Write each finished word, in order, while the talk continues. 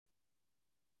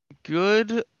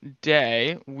Good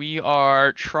day. We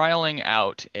are trialing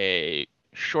out a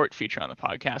short feature on the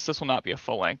podcast. This will not be a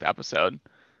full-length episode.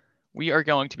 We are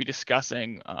going to be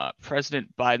discussing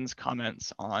President Biden's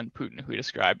comments on Putin, who he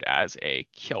described as a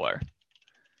killer,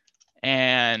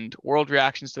 and world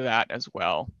reactions to that, as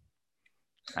well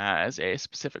as a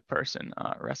specific person,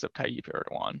 Recep Tayyip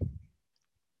Erdogan.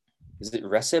 Is it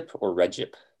Recep or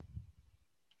Recep?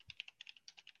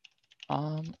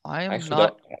 I I am actually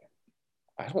not. don't.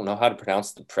 I don't know how to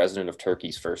pronounce the president of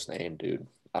Turkey's first name, dude.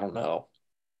 I don't know.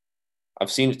 I've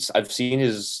seen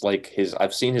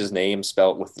his name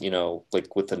spelt with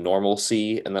like with the normal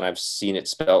C, and then I've seen it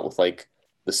spelt with like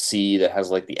the C that has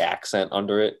like the accent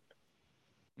under it.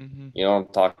 Mhm. You know what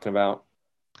I'm talking about?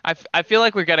 I feel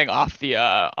like we're getting off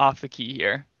the key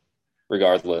here.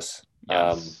 Regardless,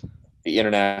 Yes. the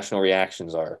international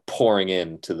reactions are pouring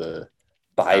in to the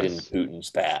Biden Yes. Putin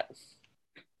spat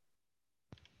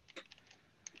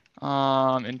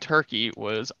In Turkey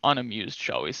was unamused,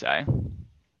 shall we say.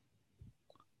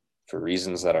 for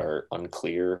reasons that are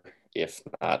unclear, if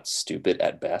not stupid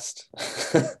at best.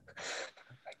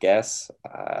 I guess.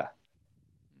 I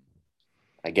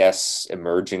guess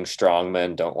emerging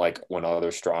strongmen don't like when other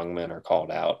strongmen are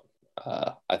called out.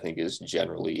 I think is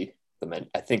generally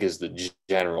I think is the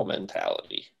general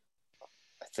mentality.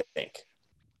 I think.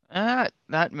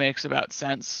 That makes about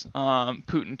sense.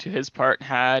 Putin, to his part,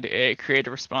 had a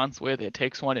creative response with "It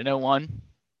takes one to know one,"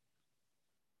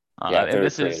 Yeah, and very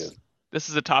this creative.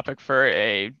 is a topic for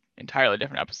a entirely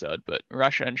different episode. But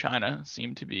Russia and China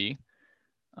seem to be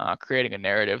creating a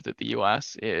narrative that the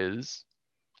U.S. is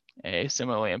a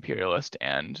similarly imperialist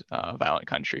and violent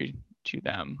country to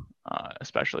them,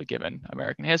 especially given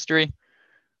American history,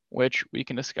 which we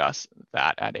can discuss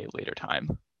that at a later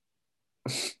time.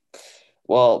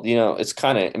 Well, it's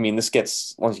kind of, I mean, this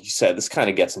gets, like you said, this kind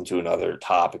of gets into another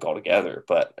topic altogether.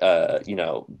 But,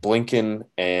 Blinken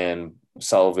and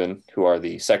Sullivan, who are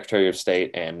the Secretary of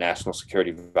State and National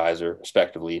Security Advisor,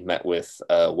 respectively, met with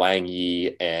Wang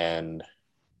Yi and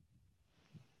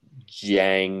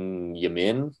Jiang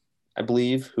Yemin, I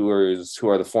believe, who are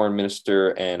the foreign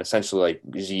minister and essentially like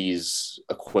Xi's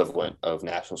equivalent of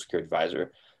national security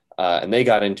advisor. And they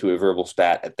got into a verbal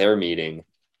spat at their meeting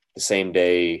the same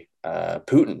day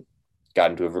Putin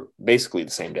got into basically the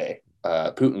same day.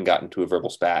 Putin got into a verbal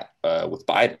spat with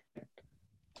Biden.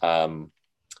 Um,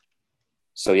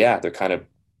 so yeah, they're kind of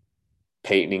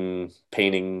painting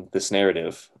this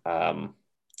narrative.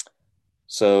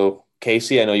 So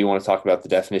Casey, I know you want to talk about the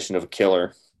definition of a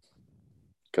killer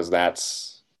because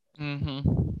that's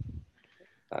Mm-hmm.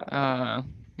 uh, Uh,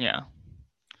 yeah.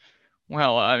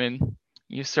 Well, I mean,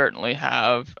 you certainly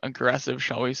have aggressive,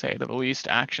 shall we say, to the least,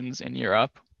 actions in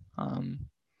Europe. Um,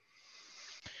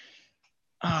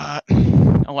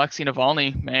 Alexei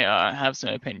Navalny may have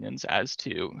some opinions as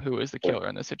to who is the killer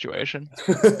in this situation.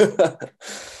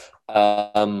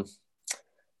 um,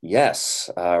 yes,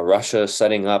 Russia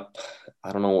setting up,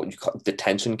 I don't know what you call it,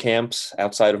 detention camps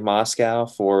outside of Moscow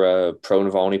for pro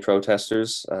Navalny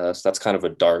protesters. So that's kind of a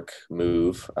dark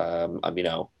move. I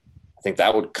think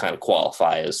that would kind of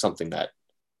qualify as something that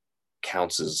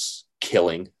counts as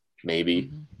killing, maybe.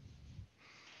 Mm-hmm.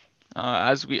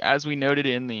 As we noted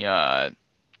in the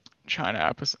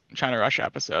China Russia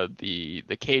episode, the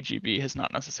KGB has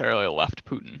not necessarily left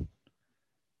Putin.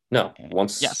 No, And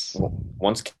once yes,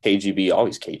 once KGB,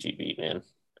 always KGB, man.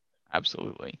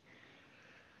 absolutely.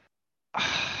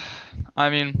 I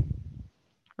mean,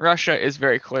 Russia is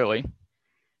very clearly.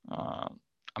 Uh,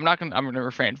 I'm gonna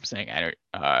refrain from saying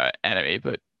enemy,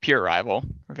 but pure rival,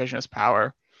 revisionist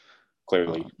power,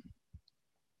 Clearly,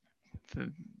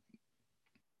 um,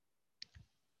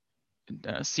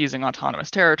 the, seizing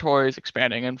autonomous territories,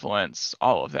 expanding influence,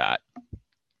 all of that,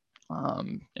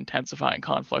 intensifying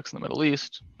conflicts in the Middle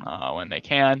East when they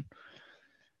can.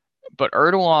 But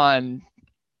Erdogan,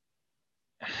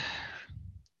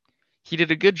 he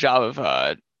did a good job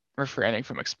of refraining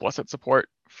from explicit support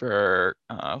for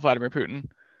Vladimir Putin,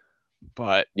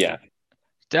 but yeah.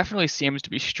 definitely seems to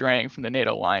be straying from the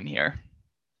NATO line here.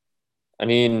 I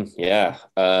mean, yeah.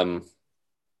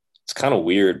 It's kind of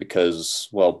weird because,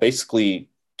 well, basically,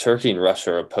 Turkey and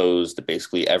Russia are opposed to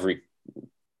basically every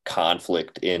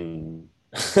conflict in,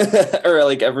 or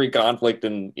like every conflict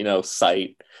in,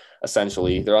 sight,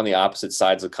 essentially. They're on the opposite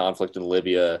sides of conflict in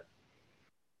Libya.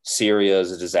 Syria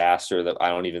is a disaster that I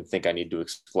don't even think I need to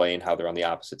explain how they're on the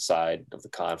opposite side of the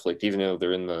conflict, even though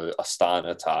they're in the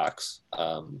Astana talks.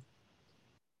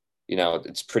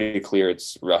 It's pretty clear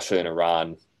it's Russia and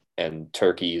Iran, and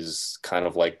Turkey's kind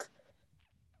of like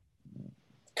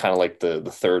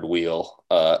the third wheel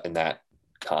in that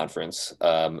conference.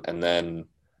 And then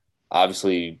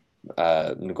obviously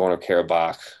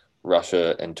Nagorno-Karabakh,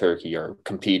 Russia and Turkey are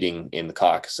competing in the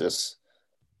Caucasus.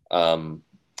 Um,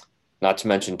 Not to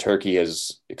mention, Turkey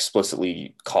has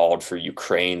explicitly called for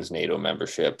Ukraine's NATO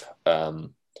membership.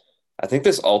 I think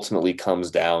this ultimately comes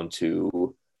down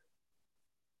to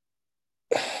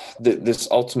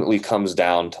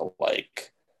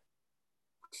like,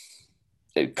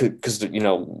 because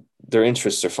their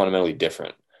interests are fundamentally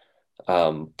different.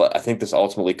 But I think this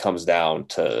ultimately comes down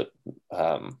to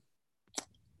um,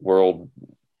 world,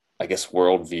 I guess,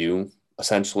 worldview,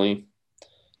 essentially,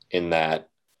 in that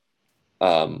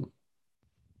um,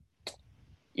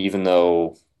 even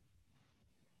though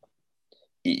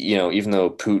even though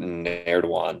Putin and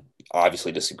Erdogan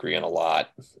obviously disagree on a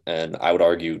lot, and I would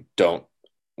argue don't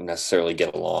necessarily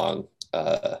get along,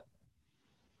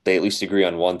 they at least agree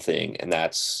on one thing, and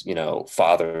that's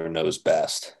father knows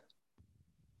best.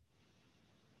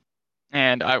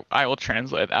 And I will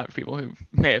translate that for people who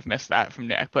may have missed that from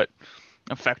Nick, but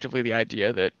effectively the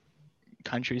idea that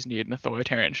countries need an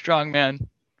authoritarian strongman,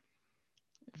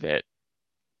 that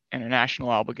international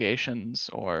obligations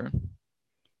or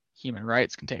human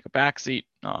rights can take a backseat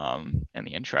in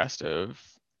the interest of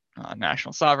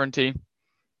national sovereignty,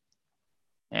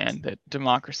 and that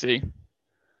democracy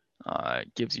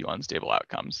gives you unstable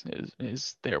outcomes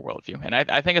is their worldview. And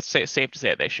I think it's safe to say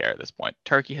that they share at this point.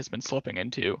 Turkey has been slipping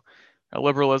into a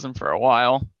liberalism for a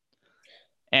while.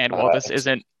 And while this It's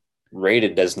isn't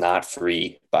rated as not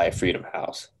free by Freedom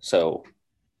House. So,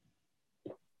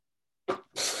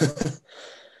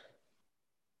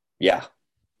 yeah.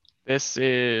 This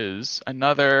is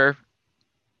another,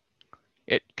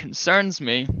 it concerns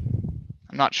me.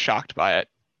 I'm not shocked by it.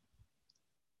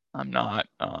 I'm No.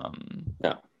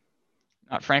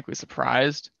 not frankly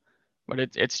surprised, but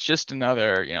it's just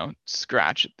another,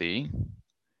 scratch at the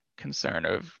concern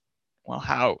of, well,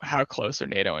 how close are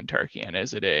NATO and Turkey, and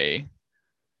is it a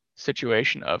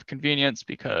situation of convenience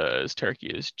because Turkey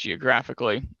is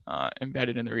geographically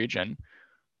embedded in the region,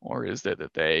 or is it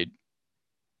that they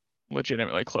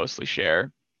legitimately closely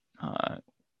share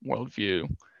worldview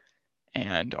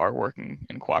and are working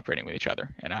and cooperating with each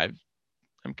other? And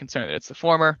I'm concerned that it's the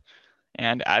former.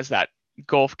 And as that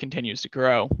gulf continues to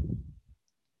grow,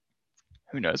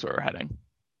 who knows where we're heading?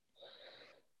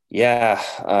 Yeah.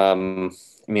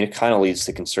 I mean, it kind of leads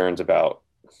to concerns about,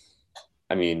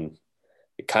 I mean,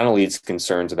 it kind of leads to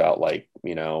concerns about, like,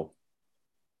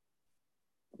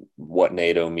 what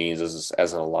NATO means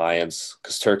as an alliance,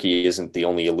 because Turkey isn't the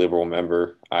only illiberal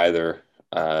member either.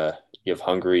 You have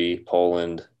Hungary,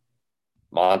 Poland,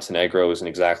 Montenegro isn't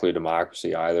exactly a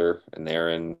democracy either, and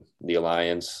they're in the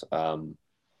alliance.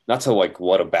 Not to, like,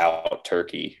 what about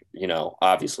Turkey?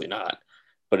 Obviously not,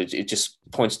 but it just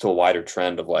points to a wider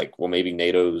trend of, like, well, maybe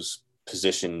NATO's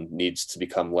position needs to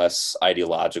become less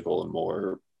ideological and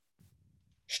more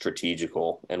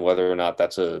strategical, and whether or not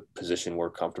that's a position we're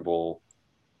comfortable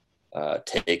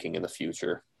taking in the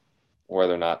future,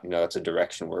 whether or not that's a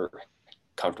direction we're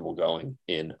comfortable going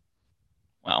in.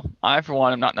 Well, I, for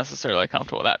one, am not necessarily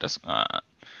comfortable with that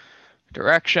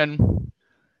direction.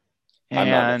 I'm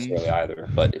not And, necessarily either,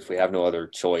 but if we have no other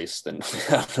choice, then we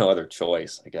have no other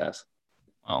choice, I guess.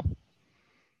 well,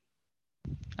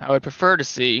 I would prefer to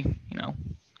see,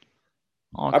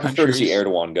 all I prefer to see countries.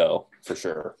 Erdogan go, for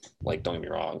sure. Like, don't get me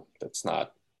wrong, that's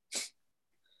not.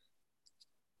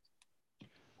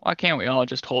 Why can't we all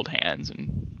just hold hands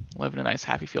and live in a nice,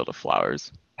 happy field of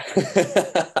flowers?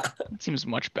 It seems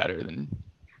much better than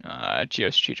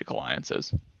geostrategic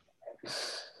alliances.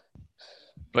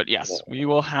 But yes, we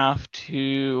will have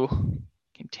to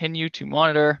continue to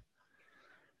monitor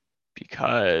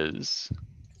because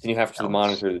Then you have to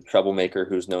monitor the troublemaker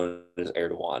who's known as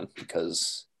Erdogan,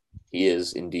 because he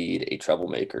is indeed a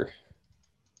troublemaker.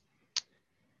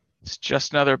 it's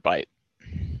just another bite.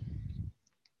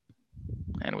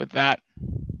 And with that,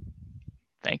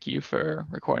 thank you for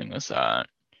recording this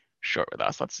short with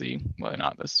us. Let's see whether or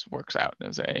not this works out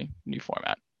as a new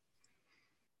format.